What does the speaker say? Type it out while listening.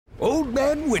Old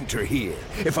Man Winter here.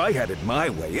 If I had it my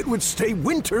way, it would stay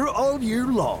winter all year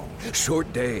long.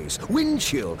 Short days, wind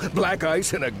chill, black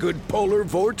ice, and a good polar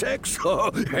vortex.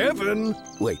 Oh, heaven!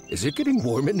 Wait, is it getting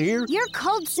warm in here? Your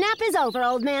cold snap is over,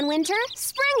 Old Man Winter.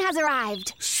 Spring has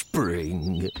arrived.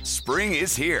 Spring. Spring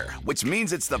is here, which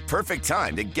means it's the perfect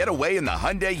time to get away in the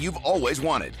Hyundai you've always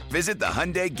wanted. Visit the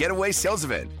Hyundai Getaway Sales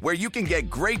Event, where you can get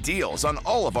great deals on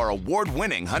all of our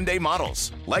award-winning Hyundai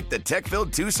models, like the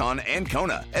tech-filled Tucson and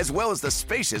Kona, as well as the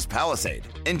spacious Palisade.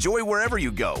 Enjoy wherever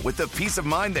you go with the peace of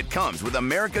mind that comes with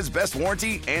America's best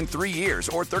warranty and 3 years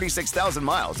or 36,000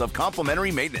 miles of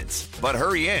complimentary maintenance. But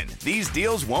hurry in, these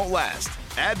deals won't last.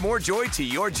 Add more joy to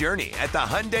your journey at the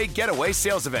Hyundai Getaway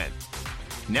Sales Event.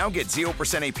 Now get 0%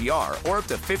 APR or up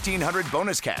to $1,500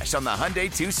 bonus cash on the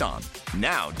Hyundai Tucson.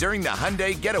 Now, during the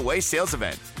Hyundai Getaway Sales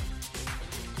Event.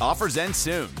 Offers end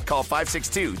soon. Call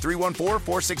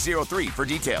 562-314-4603 for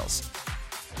details.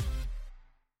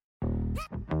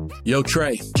 Yo,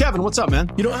 Trey. Kevin, what's up, man?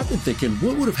 You know, I've been thinking,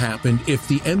 what would have happened if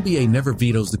the NBA never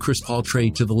vetoes the Chris Paul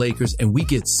trade to the Lakers and we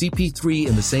get CP3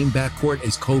 in the same backcourt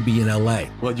as Kobe in LA?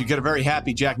 Well, you get a very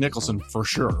happy Jack Nicholson for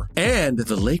sure. And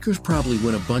the Lakers probably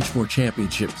win a bunch more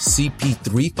championships.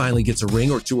 CP3 finally gets a ring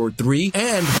or 2 or 3,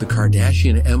 and the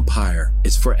Kardashian empire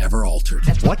is forever altered.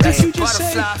 What did you just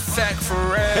say?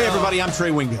 Hey, everybody, I'm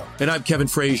Trey Wingo. And I'm Kevin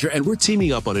Frazier, and we're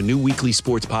teaming up on a new weekly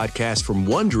sports podcast from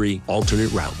Wondery,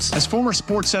 Alternate Routes. As former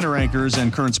Sports Center anchors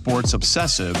and current sports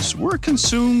obsessives, we're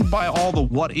consumed by all the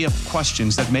what-if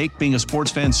questions that make being a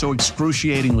sports fan so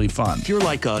excruciatingly fun. If you're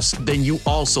like us, then you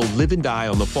also live and die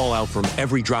on the fallout from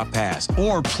every drop pass.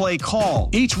 Or play call.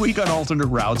 Each week on Alternate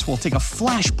Routes, we'll take a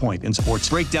flashpoint in sports,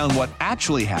 break down what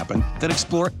actually happened, then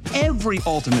explore every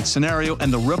alternate scenario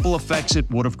and the ripple effects it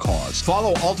would have caused.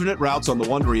 Follow Alternate Routes on the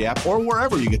Wondery app or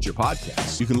wherever you get your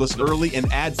podcasts. You can listen early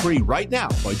and ad-free right now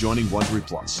by joining Wondery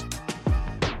Plus.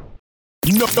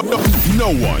 No one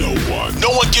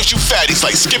gives you fatties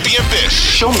like Skippy and Bish.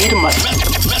 Show me the money.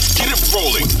 Let's get it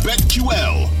rolling.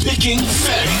 BetQL, picking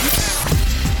fatties.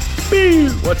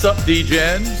 What's up,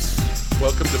 D-Gens?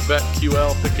 Welcome to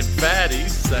BetQL, picking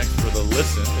fatties. Thanks for the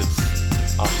listen. It's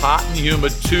a hot and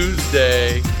humid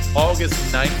Tuesday, August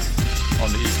 9th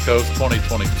on the East Coast,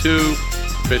 2022.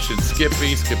 Bish and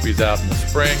Skippy. Skippy's out in the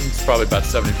spring. It's probably about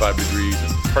 75 degrees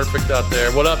and perfect out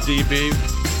there. What up, DB?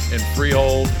 In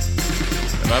Freehold.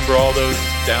 Remember all those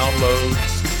downloads,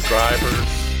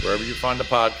 subscribers, wherever you find the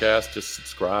podcast, just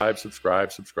subscribe.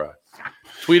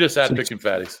 Tweet us at Pickin'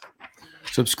 Fatties.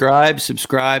 Subscribe,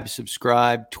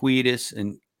 tweet us.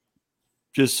 And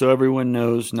just so everyone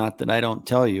knows, not that I don't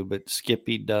tell you, but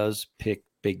Skippy does pick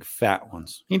big fat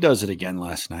ones. He does it again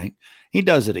last night. He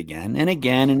does it again and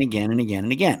again and again and again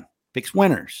and again. Picks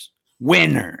winners.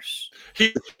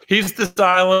 He's the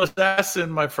silent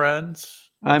assassin, my friends.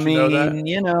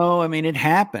 It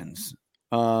happens.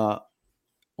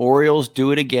 Orioles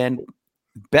do it again.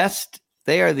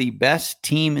 They are the best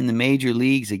team in the major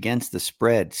leagues against the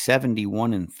spread,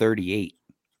 71-38.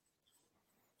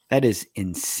 That is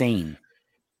insane.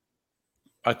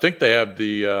 I think they have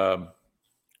the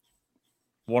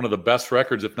one of the best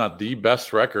records, if not the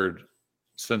best record,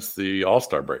 since the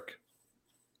All-Star break.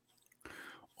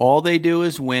 All they do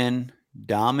is win.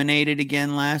 Dominated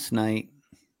again last night.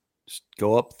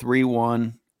 Go up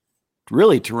 3-1.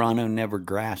 Really, Toronto never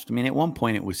grasped. I mean, at one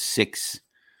point it was 6-4,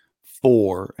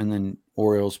 and then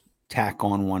Orioles tack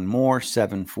on one more,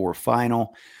 7-4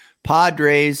 final.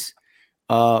 Padres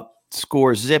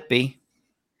score zippy,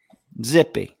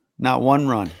 not one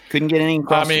run. Couldn't get anything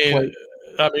across the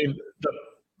plate.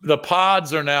 The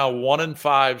Pods are now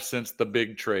 1-5 since the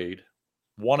big trade.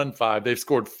 1-5. They've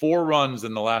scored 4 runs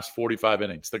in the last 45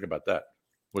 innings. Think about that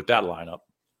with that lineup.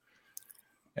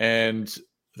 And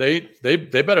they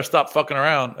better stop fucking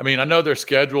around. I mean, I know their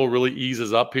schedule really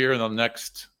eases up here in the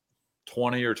next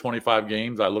 20 or 25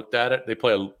 games. I looked at it. They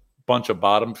play a bunch of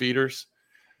bottom feeders.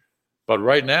 But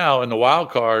right now in the wild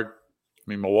card, I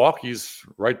mean, Milwaukee's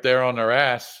right there on their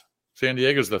ass. San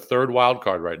Diego's the 3rd wild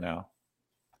card right now.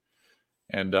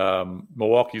 And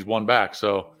Milwaukee's one back.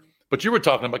 So, but you were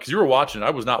talking about, because you were watching it.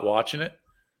 I was not watching it.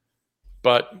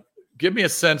 But give me a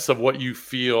sense of what you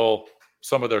feel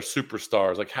some of their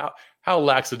superstars, like how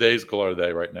lackadaisical are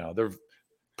they right now? They're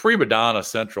prima donna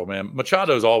central, man.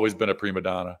 Machado's always been a prima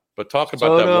donna, but talk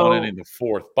about that one inning, the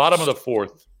 4th, bottom of the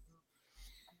 4th. It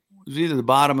was either the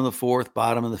bottom of the 4th,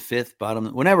 bottom of the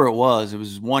 5th, whenever it was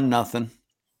 1-0.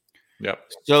 Yep.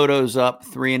 Soto's up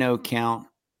 3-0 count,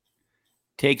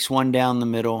 takes one down the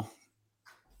middle,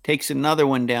 takes another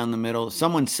one down the middle.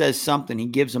 Someone says something, he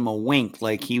gives him a wink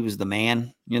like he was the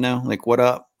man, like, what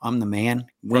up? I'm the man.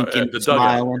 Winking, right,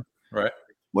 smiling. Right.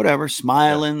 Whatever,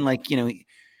 smiling,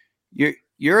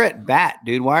 You're at bat,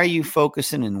 dude. Why are you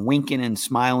focusing and winking and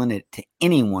smiling to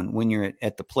anyone when you're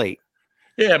at the plate?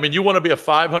 Yeah, I mean, you want to be a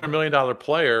 $500 million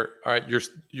player. All right,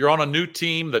 you're on a new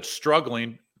team that's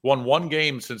struggling, won one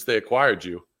game since they acquired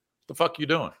you. What the fuck you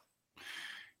doing?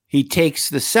 He takes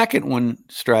the second one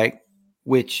strike,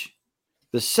 which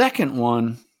the second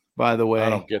one, by the way, I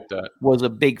don't get that. Was a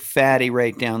big fatty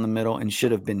right down the middle and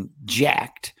should have been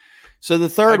jacked. So the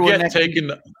third one.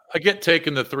 I get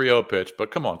taking the 3-0 pitch, but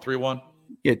come on, 3-1.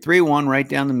 Yeah, 3-1 right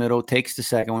down the middle, takes the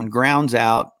second one, grounds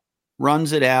out,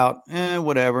 runs it out,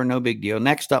 whatever, no big deal.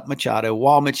 Next up, Machado.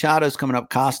 While Machado's coming up,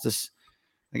 Costas,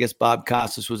 I guess Bob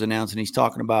Costas was announcing, he's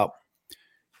talking about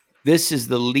this is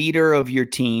the leader of your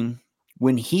team.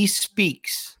 When he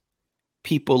speaks,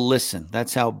 people listen.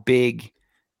 That's how big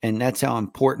and that's how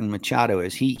important Machado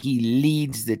is. He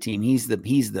leads the team. He's the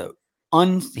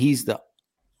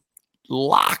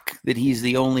lock that he's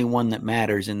the only one that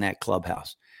matters in that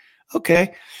clubhouse.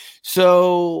 Okay,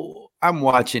 so I'm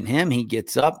watching him. He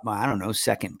gets up, I don't know,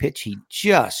 second pitch. He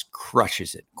just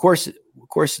crushes it. Of course,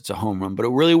 it's a home run, but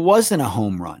it really wasn't a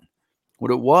home run.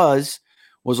 What it was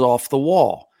off the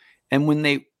wall. And when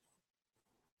the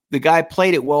guy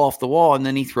played it well off the wall, and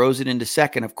then he throws it into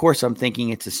second, of course, I'm thinking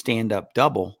it's a stand-up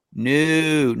double.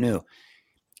 No.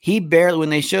 He barely, when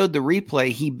they showed the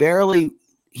replay,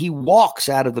 he walks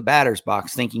out of the batter's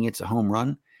box thinking it's a home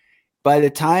run. By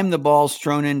the time the ball's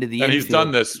thrown into the infield, he's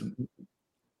done this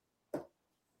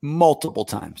multiple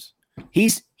times.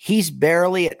 He's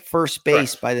barely at first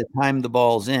base by the time the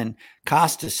ball's in.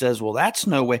 Costa says, well, that's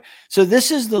no way. So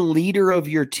this is the leader of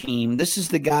your team. This is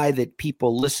the guy that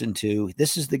people listen to.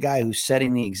 This is the guy who's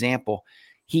setting the example.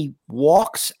 He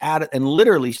walks out and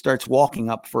literally starts walking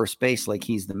up first base like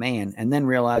he's the man, and then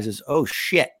realizes, oh,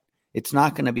 shit, it's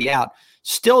not going to be out.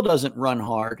 Still doesn't run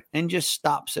hard and just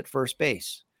stops at first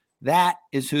base. That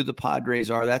is who the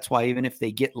Padres are. That's why even if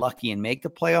they get lucky and make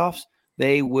the playoffs,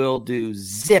 they will do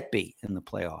zippy in the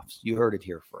playoffs. You heard it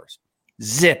here first.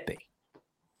 Zippy.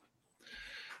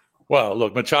 Well,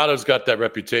 look, Machado's got that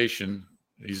reputation.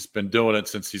 He's been doing it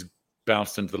since he's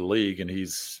bounced into the league, and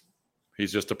he's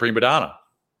just a prima donna.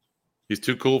 He's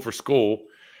too cool for school.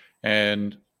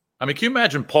 And, I mean, can you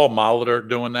imagine Paul Molitor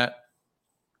doing that?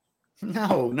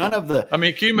 No, none of the. I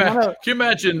mean, can you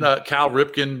imagine Cal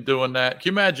Ripken doing that?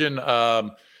 Can you imagine,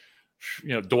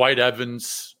 Dwight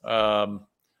Evans?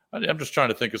 I'm just trying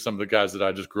to think of some of the guys that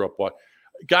I just grew up with.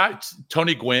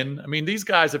 Tony Gwynn. I mean, these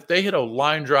guys, if they hit a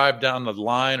line drive down the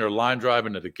line or line drive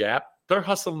into the gap, they're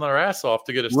hustling their ass off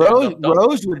to get a stand-up double.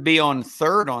 Rose would be on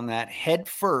third on that, head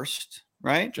first,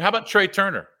 right? How about Trey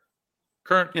Turner?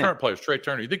 Current players, Trey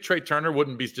Turner. You think Trey Turner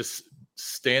wouldn't be just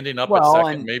standing up at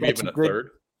second, maybe even at third?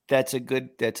 That's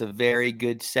a very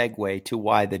good segue to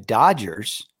why the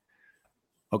Dodgers,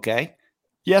 okay,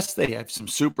 yes, they have some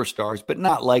superstars, but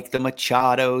not like the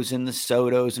Machados and the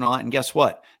Sotos and all that. And guess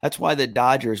what? That's why the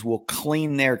Dodgers will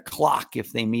clean their clock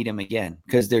if they meet them again,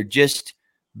 because they're just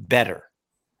better.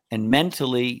 And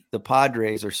mentally, the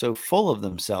Padres are so full of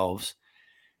themselves.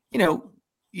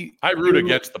 I root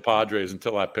against the Padres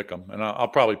until I pick them, and I'll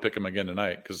probably pick them again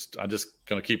tonight because I'm just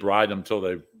going to keep riding them until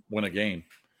they win a game.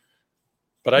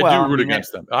 But I do root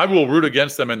against them. I will root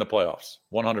against them in the playoffs,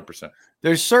 100%.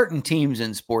 There's certain teams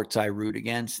in sports I root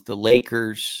against: the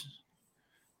Lakers,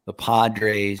 the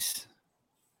Padres.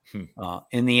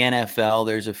 In the NFL,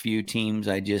 there's a few teams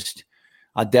I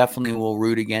definitely will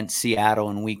root against.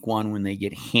 Seattle in Week 1 when they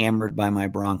get hammered by my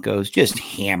Broncos, just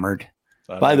hammered.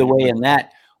 By the way,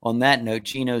 on that note,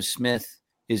 Geno Smith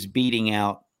is beating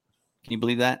out. Can you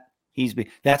believe that?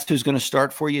 That's who's going to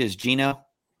start for you is Geno.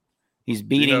 He's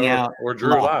beating out or Drew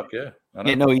Lock. Yeah.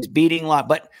 He's beating Lock.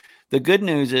 But the good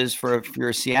news is if you're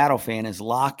a Seattle fan, is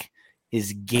Lock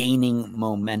is gaining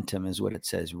momentum, is what it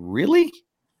says. Really?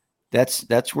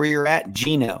 That's where you're at,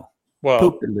 Geno.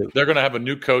 Well, they're going to have a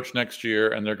new coach next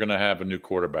year, and they're going to have a new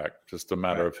quarterback. Just a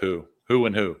matter of who.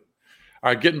 All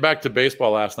right, getting back to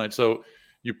baseball last night. So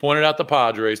you pointed out the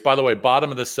Padres. By the way, bottom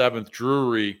of the seventh,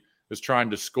 Drury is trying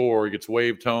to score. He gets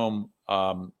waved home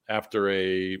after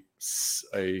a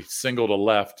single to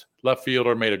left. Left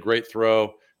fielder made a great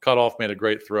throw. Cutoff made a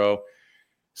great throw.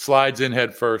 Slides in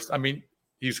head first. I mean,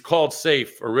 he's called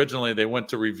safe. Originally, they went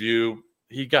to review.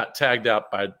 He got tagged out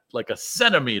by like a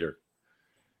centimeter.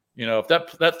 If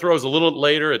that throws a little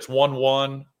later, it's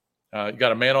 1-1. You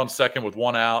got a man on second with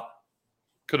one out.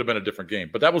 Could have been a different game.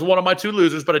 But that was one of my two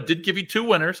losers. But I did give you two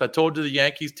winners. I told you the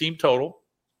Yankees team total.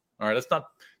 All right, let's not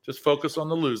just focus on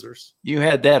the losers. You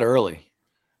had that early.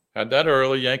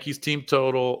 Yankees team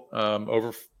total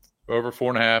over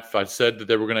 4.5. I said that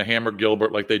they were going to hammer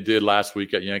Gilbert like they did last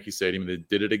week at Yankee Stadium. They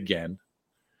did it again.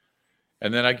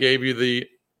 And then I gave you the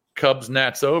Cubs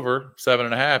Nats over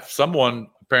 7.5. Someone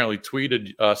apparently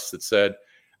tweeted us that said,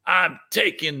 "I'm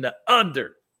taking the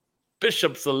under.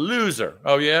 Bishop's a loser."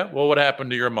 Oh yeah. Well, what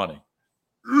happened to your money?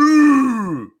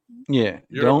 Yeah,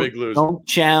 You're a big loser. Don't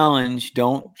challenge.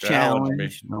 Don't Challenge me.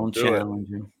 challenge. Don't Do it. challenge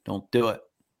him. Don't do it.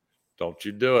 Don't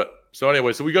you do it. So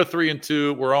anyway, so we go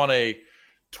 3-2. We're on a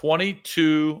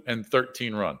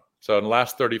 22-13 run. So in the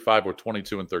last 35, we're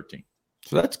 22-13.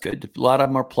 So that's good. A lot of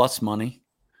them are plus money.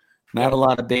 Not a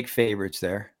lot of big favorites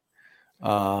there.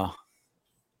 Yeah,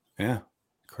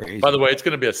 crazy. By the way, it's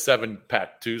going to be a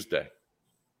 7-pack Tuesday.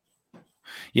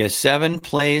 Yeah, 7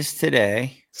 plays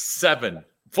today. 7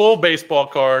 full baseball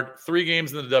card. 3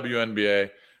 games in the WNBA.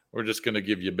 We're just going to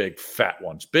give you big fat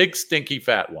ones, big stinky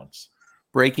fat ones.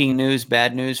 Breaking news,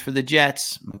 bad news for the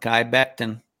Jets. Mekhi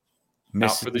Becton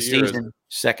missed for the the year, season.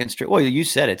 Second straight. Well, you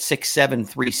said it. 6'7",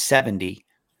 370.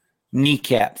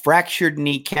 Kneecap. Fractured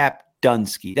kneecap.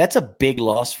 Dunsky. That's a big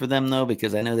loss for them, though,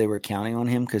 because I know they were counting on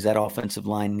him because that offensive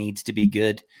line needs to be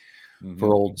good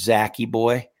for old Zachy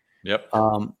boy. Yep.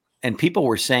 And people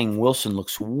were saying Wilson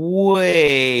looks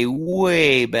way,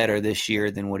 way better this year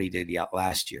than what he did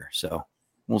last year. So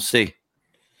we'll see.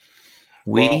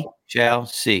 We shall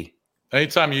see.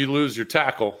 Anytime you lose your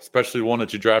tackle, especially one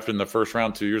that you drafted in the first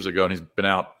round 2 years ago, and he's been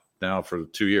out now for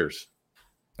 2 years.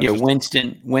 Yeah,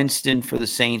 Winston for the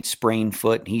Saints, sprained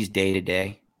foot. He's day to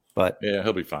day. But yeah,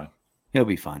 he'll be fine. He'll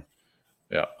be fine.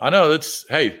 Yeah, I know.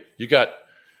 Hey, you got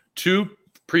 2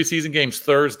 preseason games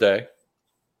Thursday,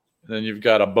 and then you've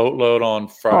got a boatload on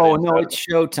Friday. Oh, no, it's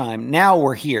showtime. Now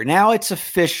we're here. Now it's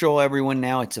official, everyone.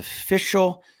 Now it's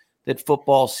official that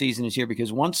football season is here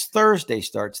because once Thursday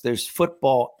starts, there's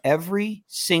football every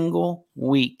single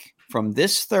week from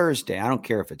this Thursday. I don't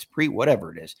care if it's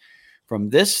whatever it is,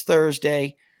 from this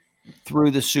Thursday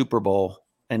through the Super Bowl,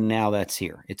 and now that's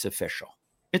here. It's official.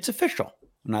 It's official,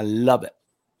 and I love it.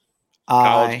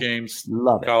 College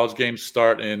games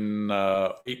start in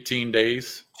 18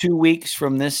 days. 2 weeks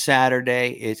from this Saturday.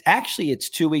 It's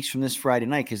 2 weeks from this Friday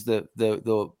night because the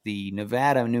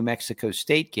Nevada New Mexico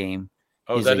State game.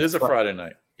 Oh, that is a Friday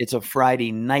night. It's a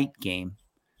Friday night game,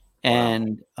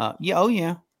 and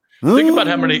yeah. Think about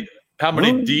how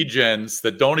many D-gens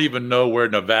that don't even know where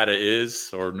Nevada is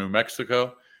or New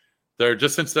Mexico. They're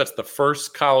just since that's the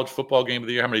first college football game of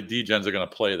the year. How many D-gens are going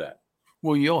to play that?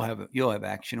 Well, you'll have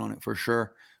action on it for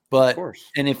sure. But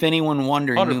and if anyone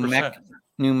wondering,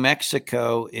 New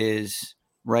Mexico is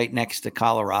right next to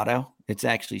Colorado. It's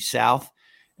actually south,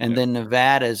 and then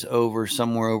Nevada's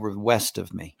somewhere over west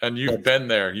of me. And you've been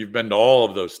there. You've been to all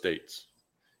of those states.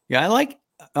 Yeah, I like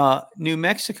New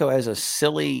Mexico has a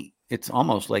silly. It's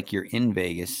almost like you're in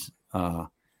Vegas.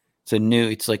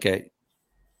 It's like a.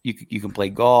 You can play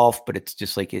golf, but it's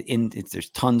just like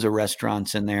there's tons of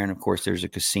restaurants in there, and of course there's a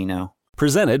casino.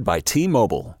 Presented by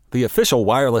T-Mobile, the official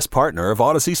wireless partner of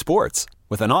Odyssey Sports.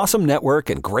 With an awesome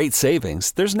network and great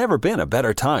savings, there's never been a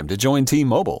better time to join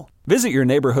T-Mobile. Visit your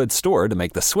neighborhood store to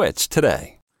make the switch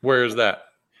today. Where is that?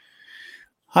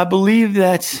 I believe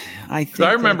I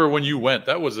remember when you went.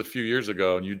 That was a few years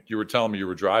ago, and you were telling me you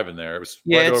were driving there. It was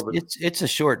it's a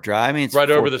short drive. I mean, it's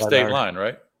right over the state line,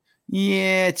 right?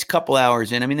 Yeah, it's a couple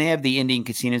hours in. I mean, they have the Indian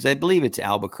casinos. I believe it's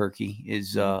Albuquerque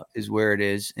is where it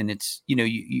is, and it's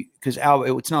because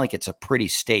it's not like it's a pretty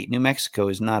state. New Mexico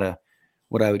is not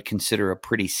what I would consider a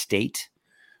pretty state,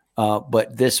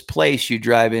 but this place you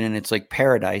drive in and it's like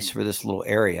paradise for this little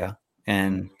area,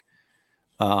 and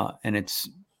it's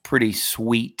pretty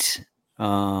sweet.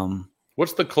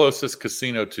 What's the closest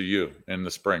casino to you in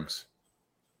the Springs?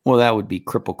 Well, that would be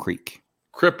Cripple Creek.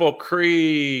 Cripple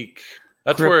Creek.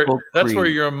 That's where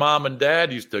your mom and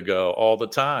dad used to go all the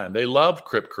time. They loved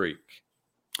Crip Creek.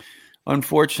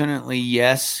 Unfortunately,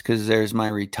 yes, because there's my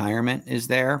retirement is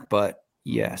there. But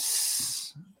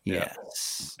yes.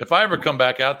 If I ever come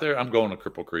back out there, I'm going to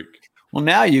Cripple Creek. Well,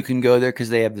 now you can go there because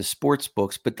they have the sports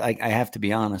books. But I have to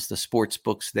be honest, the sports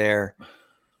books there,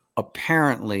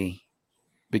 apparently,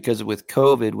 because with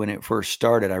COVID when it first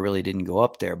started, I really didn't go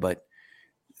up there. But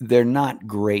they're not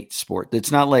great sport. It's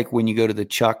not like when you go to the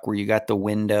Chuck where you got the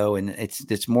window and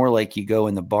it's more like you go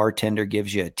and the bartender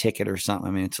gives you a ticket or something.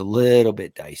 I mean, it's a little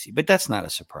bit dicey, but that's not a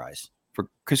surprise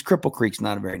because Cripple Creek's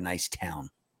not a very nice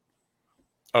town.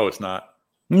 Oh, it's not?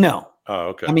 No. Oh,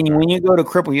 okay. I mean, when you go to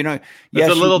Cripple, it's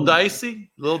a little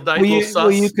dicey, little sus. Well,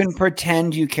 you can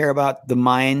pretend you care about the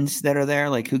mines that are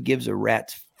there. Like who gives a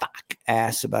rat's fuck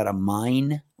ass about a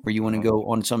mine? Or you want to go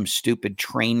on some stupid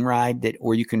train ride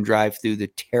or you can drive through the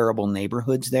terrible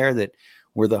neighborhoods there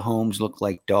where the homes look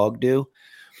like dog do.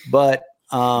 But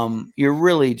you're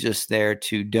really just there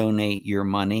to donate your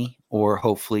money or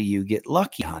hopefully you get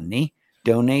lucky, honey.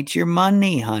 Donate your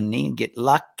money, honey, and get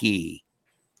lucky.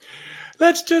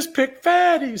 Let's just pick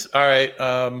fatties. All right.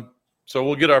 So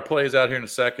we'll get our plays out here in a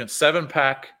second.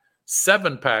 7-pack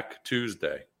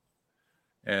Tuesday.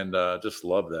 And just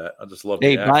love that. I just love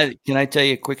Hey, can I tell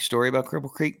you a quick story about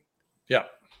Cripple Creek? Yeah.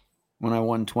 When I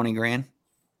won 20 grand.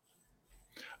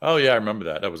 Oh, yeah, I remember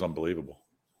that. That was unbelievable.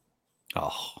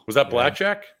 Oh. Was that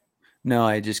blackjack? No,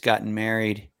 I had just gotten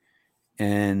married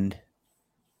and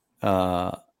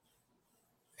had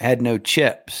no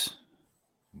chips.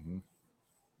 Mm-hmm.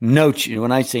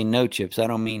 When I say no chips, I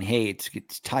don't mean, hey,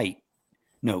 it's tight.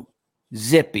 No,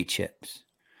 zippy chips.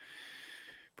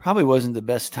 Probably wasn't the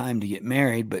best time to get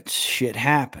married, but shit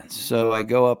happens. So I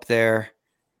go up there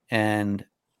and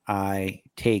I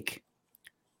take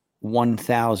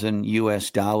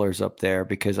 $1,000 up there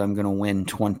because I'm going to win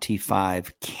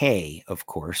 $25K, of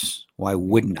course. Why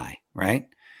wouldn't I? Right?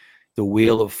 The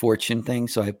Wheel of Fortune thing.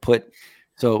 So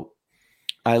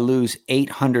I lose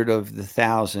 800 of the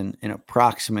 1,000 in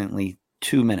approximately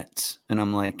 2 minutes. And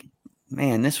I'm like,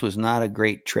 man, this was not a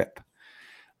great trip.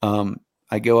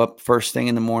 I go up first thing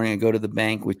in the morning. I go to the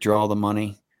bank, withdraw the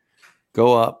money,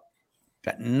 go up,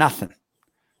 got nothing.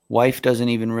 Wife doesn't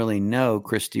even really know,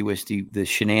 Christy Wisty, the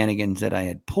shenanigans that I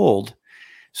had pulled.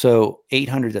 So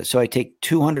 800. So I take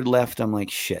 200 left. I'm like,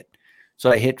 shit. So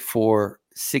I hit for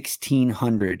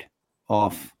 1,600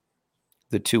 off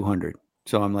the 200.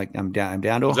 So I'm like, I'm down to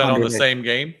 100. Was that on the same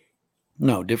game?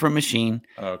 No, different machine.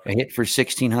 Oh, okay. I hit for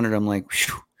 1,600. I'm like,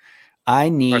 whew, I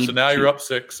need. All right, so now you're up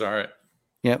 6. All right.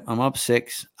 Yep, I'm up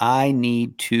 6. I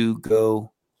need to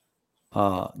go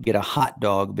get a hot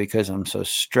dog because I'm so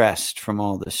stressed from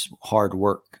all this hard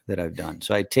work that I've done.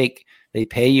 So they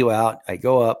pay you out. I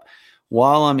go up.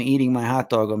 While I'm eating my hot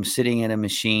dog, I'm sitting at a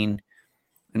machine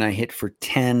and I hit for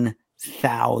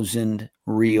 10,000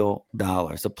 real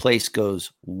dollars. The place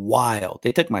goes wild.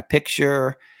 They took my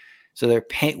picture. So they're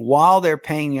paying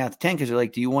me out the 10 because they're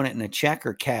like, do you want it in a check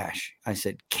or cash? I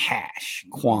said, cash,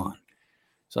 Quan.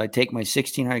 So I take my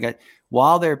 1,600.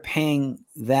 While they're paying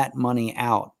that money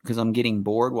out, because I'm getting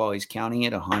bored while he's counting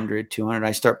it, 100, 200,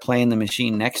 I start playing the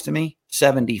machine next to me,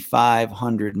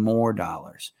 $7,500 more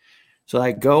dollars. So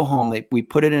I go home. We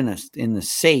put it in the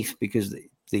safe because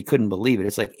they couldn't believe it.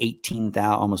 It's like $18,000,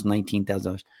 almost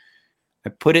 $19,000. I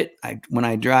put it. When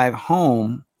I drive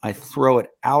home, I throw it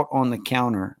out on the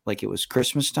counter like it was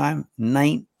Christmas time.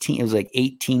 It was like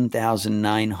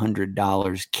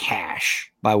 $18,900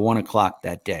 cash by 1:00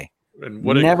 that day. And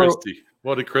what did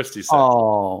Christy say?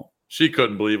 Oh, she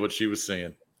couldn't believe what she was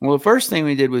seeing. Well, the first thing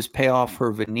we did was pay off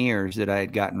her veneers that I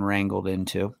had gotten wrangled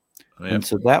into. Yep. And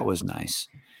so that was nice.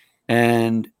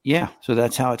 And yeah, so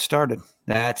that's how it started.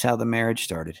 That's how the marriage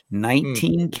started.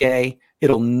 $19K.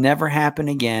 It'll never happen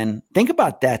again. Think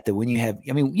about that, though. When you have,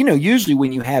 usually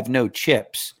when you have no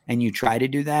chips and you try to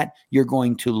do that, you're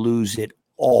going to lose it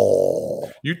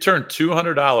all. You turned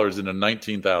 $200 into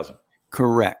 $19,000.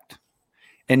 Correct.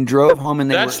 And drove home,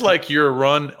 and that's like your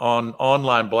run on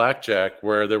online blackjack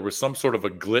where there was some sort of a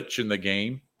glitch in the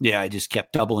game. Yeah, I just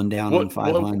kept doubling down on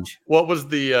 500. What was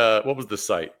the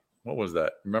site? What was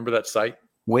that? Remember that site?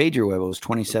 WagerWeb. It was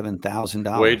 $27,000.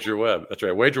 WagerWeb. That's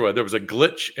right. WagerWeb. There was a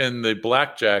glitch in the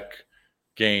blackjack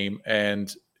game,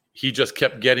 and he just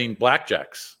kept getting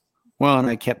blackjacks. Well, and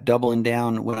I kept doubling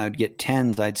down. When I'd get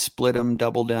 10s, I'd split them,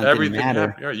 double down. Everything didn't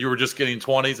matter. You were just getting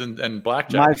 20s and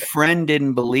blackjack. My friend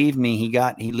didn't believe me. He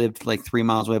lived like 3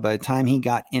 miles away. By the time he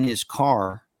got in his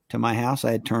car to my house,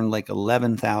 I had turned like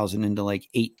 11,000 into like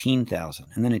 18,000,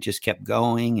 and then it just kept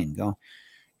going and going.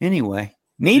 Anyway,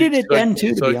 needed it then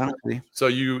too, to be honest with you. So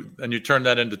you turned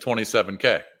that into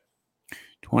 27K.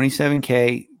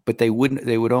 27K. But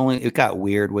it got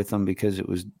weird with them because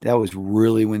that was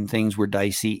really when things were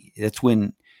dicey. That's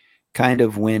when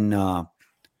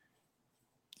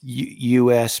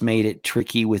U.S. made it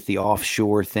tricky with the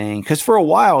offshore thing. Because for a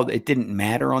while it didn't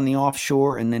matter on the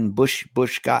offshore, and then Bush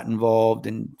got involved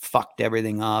and fucked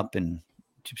everything up, and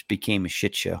it just became a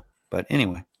shit show. But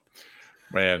anyway,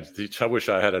 man, I wish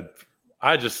I had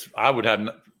I would have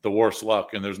the worst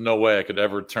luck, and there's no way I could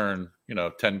ever turn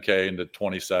 10K into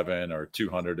 27 or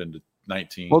 200 into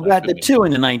 19. Well, the 2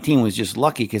 into 19 was just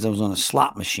lucky because I was on a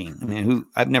slot machine. I mean,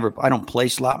 I don't play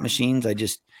slot machines.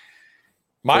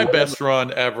 My best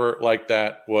run ever like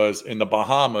that was in the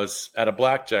Bahamas at a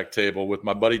blackjack table with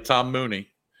my buddy Thomas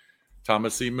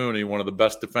C. Mooney, one of the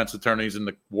best defense attorneys in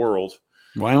the world.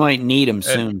 Well, I might need him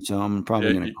soon, so I'm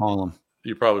probably going to call him.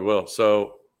 You probably will.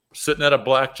 So sitting at a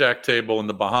blackjack table in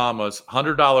the Bahamas,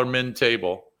 $100 min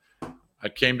table. I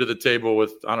came to the table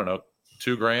with, I don't know,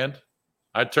 $2,000.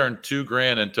 I turned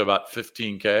 $2,000 into about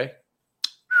 15K,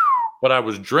 but I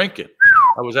was drinking.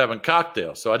 I was having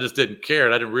cocktails. So I just didn't care.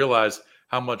 And I didn't realize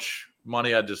how much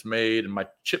money I just made. And my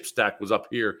chip stack was up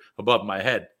here above my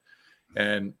head.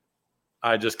 And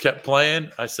I just kept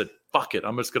playing. I said, fuck it.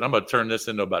 I'm going to turn this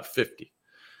into about 50.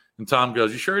 And Tom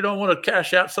goes, you sure you don't want to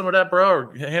cash out some of that, bro?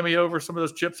 Or hand me over some of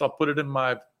those chips? I'll put it in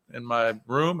my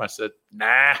room. I said,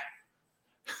 nah.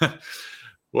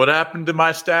 What happened to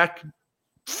my stack?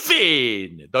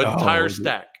 The entire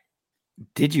stack.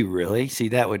 Did you really? See,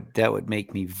 that would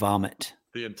make me vomit.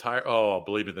 The entire,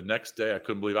 believe me, the next day I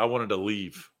couldn't believe it. I wanted to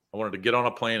leave. I wanted to get on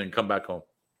a plane and come back home.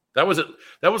 That was it.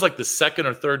 That was like the second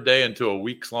or third day into a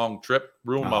weeks-long trip.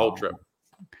 Ruined my whole trip.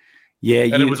 Yeah.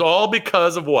 And it was all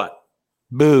because of what?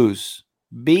 Booze.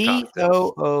 Booze.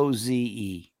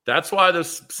 That's why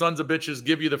those sons of bitches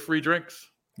give you the free drinks.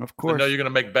 Of course. They know you're going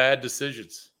to make bad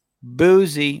decisions.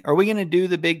 Boozy. Are we going to do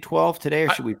the Big 12 today, or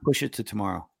should we push it to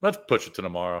tomorrow? Let's push it to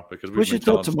tomorrow because push it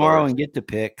till tomorrow and get the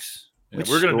picks. Yeah,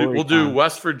 we'll do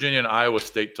West Virginia and Iowa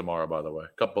State tomorrow, by the way.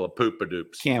 A couple of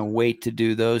poopa-doops. Can't wait to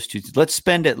do those two. Let's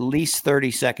spend at least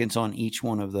 30 seconds on each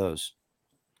one of those.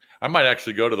 I might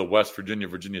actually go to the West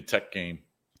Virginia Tech game,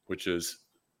 which is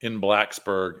in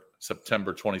Blacksburg,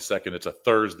 September 22nd. It's a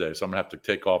Thursday, so I'm going to have to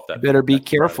take off that. You better be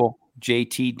careful.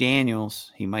 JT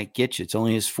Daniels, he might get you. It's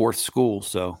only his fourth school,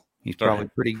 so he's probably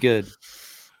pretty good.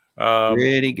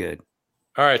 Pretty good.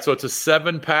 All right, so it's a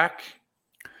 7-pack.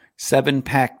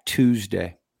 7-pack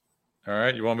Tuesday. All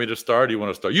right, you want me to start? Or do you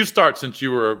want to start? You start since you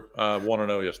were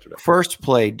 1-0 yesterday. First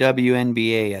play,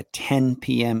 WNBA at 10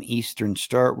 p.m. Eastern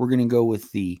start. We're going to go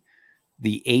with the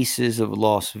Aces of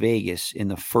Las Vegas in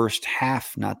the first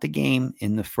half, not the game,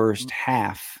 in the first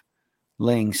half,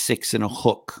 laying 6 and a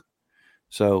hook.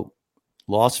 So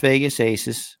Las Vegas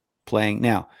Aces playing.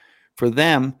 Now, for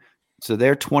them, so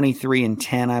they're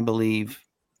 23-10, I believe.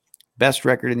 Best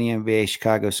record in the NBA,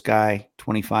 Chicago Sky,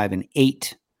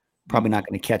 25-8. Probably not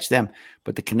going to catch them.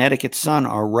 But the Connecticut Sun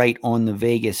are right on the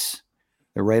Vegas.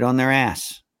 They're right on their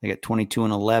ass. They got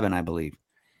 22-11, I believe.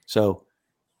 So,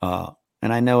 and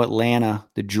I know Atlanta,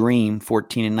 the Dream,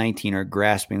 14-19 are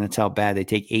grasping. That's how bad they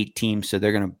take 8 teams. So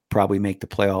they're going to probably make the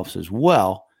playoffs as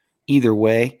well. Either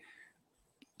way,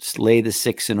 just lay the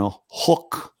 6 and a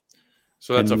hook.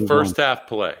 So that's a first half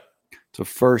play. It's a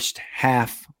first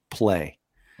half play.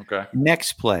 Okay.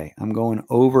 Next play, I'm going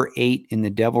over 8 in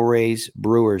the Devil Rays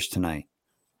Brewers tonight.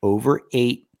 Over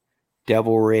 8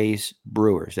 Devil Rays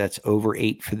Brewers. That's over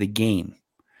 8 for the game.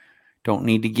 Don't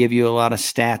need to give you a lot of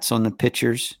stats on the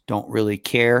pitchers. Don't really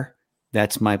care.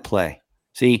 That's my play.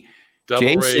 See,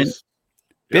 Devil Jason Rays.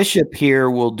 Bishop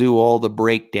here will do all the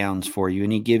breakdowns for you,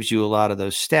 and he gives you a lot of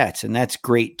those stats, and that's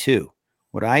great too.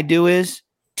 What I do is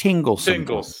tingle.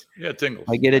 Tingles. Yeah, tingles.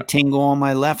 I get a tingle on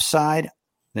my left side,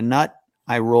 the nut.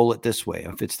 I roll it this way.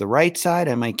 If it's the right side,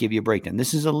 I might give you a breakdown.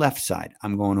 This is a left side.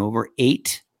 I'm going over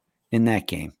 8 in that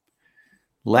game.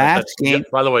 Last game.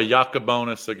 By the way,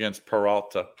 Yacobonis against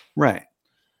Peralta. Right.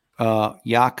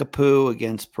 Yacapu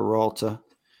against Peralta.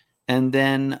 And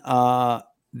then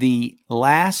the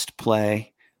last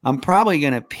play, I'm probably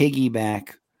going to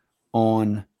piggyback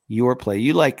on your play.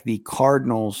 You like the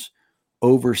Cardinals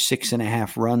over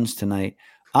 6.5 runs tonight.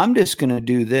 I'm just going to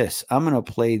do this. I'm going to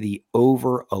play the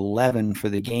over 11 for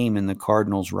the game in the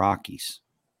Cardinals-Rockies.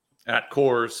 At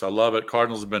Coors. I love it.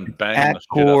 Cardinals have been banging At the shit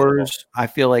out of the ball. Coors, I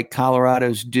feel like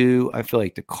Colorado's due. I feel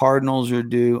like the Cardinals are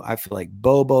due. I feel like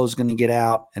Bobo's going to get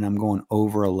out, and I'm going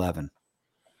over 11.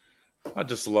 I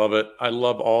just love it. I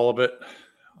love all of it.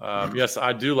 Yes,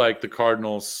 I do like the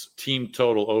Cardinals team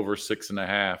total over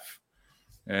 6.5.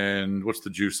 And what's the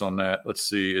juice on that? Let's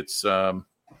see. It's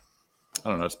I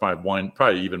don't know. It's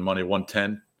probably even money,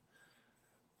 110.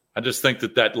 I just think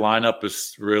that lineup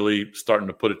is really starting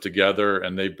to put it together,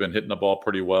 and they've been hitting the ball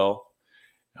pretty well.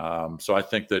 So I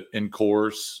think that in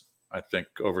Coors, I think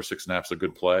over 6.5 is a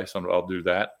good play. So I'll do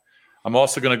that. I'm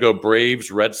also going to go Braves,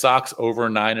 Red Sox over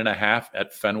 9.5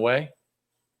 at Fenway.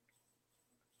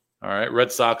 All right.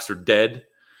 Red Sox are dead.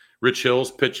 Rich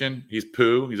Hill's pitching. He's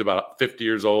poo. He's about 50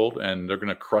 years old, and they're going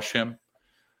to crush him.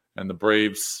 And the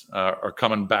Braves are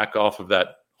coming back off of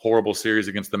that horrible series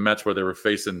against the Mets where they were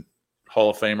facing Hall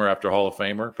of Famer after Hall of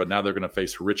Famer, but now they're going to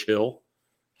face Rich Hill.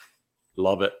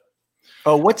 Love it.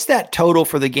 Oh, what's that total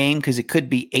for the game? Because it could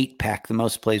be 8-pack, the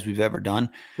most plays we've ever done.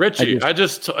 Richie, I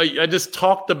just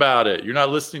talked about it. You're not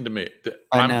listening to me.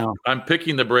 I know. I'm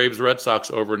picking the Braves Red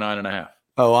Sox over 9.5.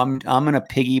 Oh, I'm going to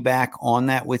piggyback on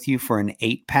that with you for an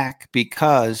 8-pack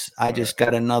because I just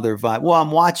got another vibe. Well,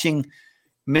 I'm watching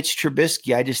Mitch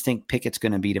Trubisky. I just think Pickett's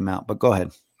going to beat him out. But go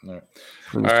ahead. All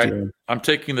right. I'm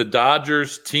taking the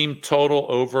Dodgers team total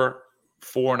over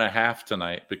 4.5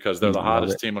 tonight because they're the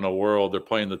hottest team in the world. They're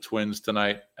playing the Twins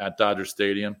tonight at Dodger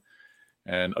Stadium.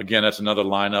 And again, that's another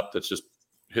lineup that's just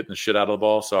hitting the shit out of the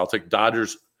ball. So I'll take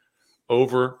Dodgers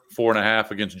over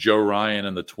 4.5 against Joe Ryan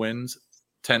and the Twins,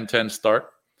 10-10 start.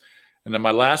 And then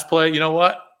my last play, you know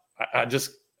what? I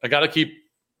got to keep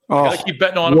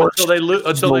betting on them until they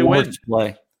win.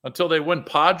 Until they win.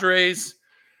 Padres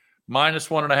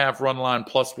 -1.5 run line,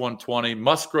 +120.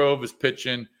 Musgrove is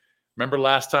pitching. Remember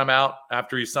last time out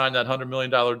after he signed that $100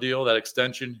 million deal, that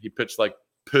extension, he pitched like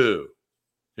poo.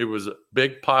 It was a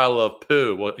big pile of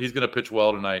poo. Well, he's going to pitch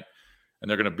well tonight, and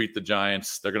they're going to beat the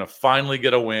Giants. They're going to finally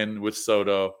get a win with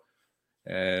Soto,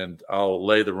 and I'll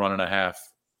lay the 1.5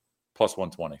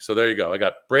 +120. So there you go. I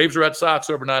got Braves Red Sox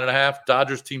over 9.5,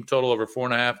 Dodgers team total over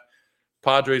 4.5,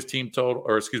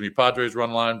 Padres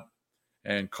run line,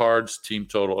 and Cards team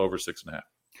total over 6.5.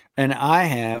 And I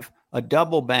have a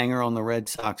double banger on the Red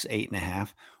Sox 8.5,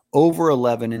 over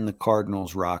 11 in the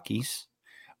Cardinals Rockies.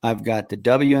 I've got the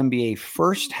WNBA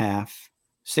first half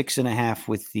 6.5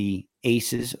 with the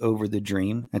Aces over the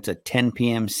Dream. That's a 10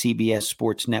 p.m. CBS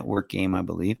Sports Network game, I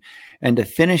believe. And to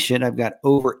finish it, I've got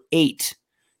over 8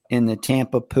 in the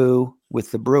Tampa Poo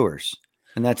with the Brewers.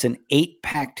 And that's an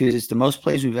 8-pack too. It's the most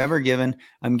plays we've ever given.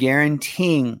 I'm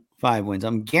guaranteeing 5 wins.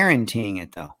 I'm guaranteeing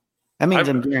it, though. That means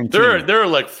I'm guaranteeing there are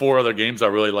like 4 other games I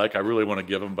really like. I really want to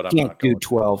give them, but I'm not going to do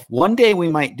 12. One day we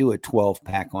might do a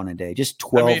 12-pack on a day. Just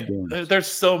 12 games. There's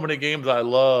so many games I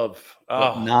love.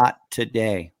 But not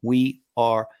today. We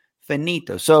are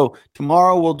finito. So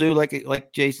tomorrow we'll do,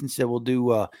 like Jason said, we'll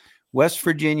do West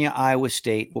Virginia, Iowa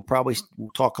State. We'll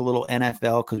talk a little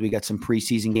NFL because we got some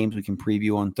preseason games we can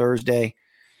preview on Thursday.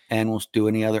 And we'll do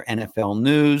any other NFL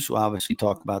news. We'll obviously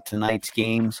talk about tonight's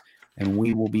games. And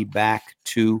we will be back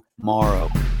tomorrow.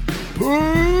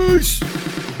 Peace!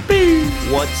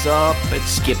 What's up? It's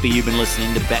Skippy. You've been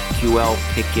listening to BetQL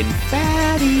Pickin'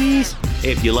 Fatties.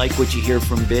 If you like what you hear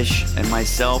from Bish and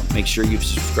myself, make sure you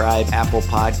subscribe. Apple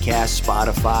Podcasts,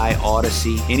 Spotify,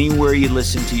 Odyssey, anywhere you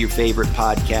listen to your favorite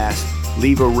podcast.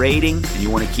 Leave a rating, and you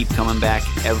want to keep coming back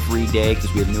every day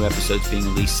because we have new episodes being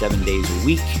released 7 days a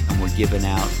week, and we're giving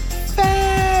out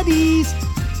fatties.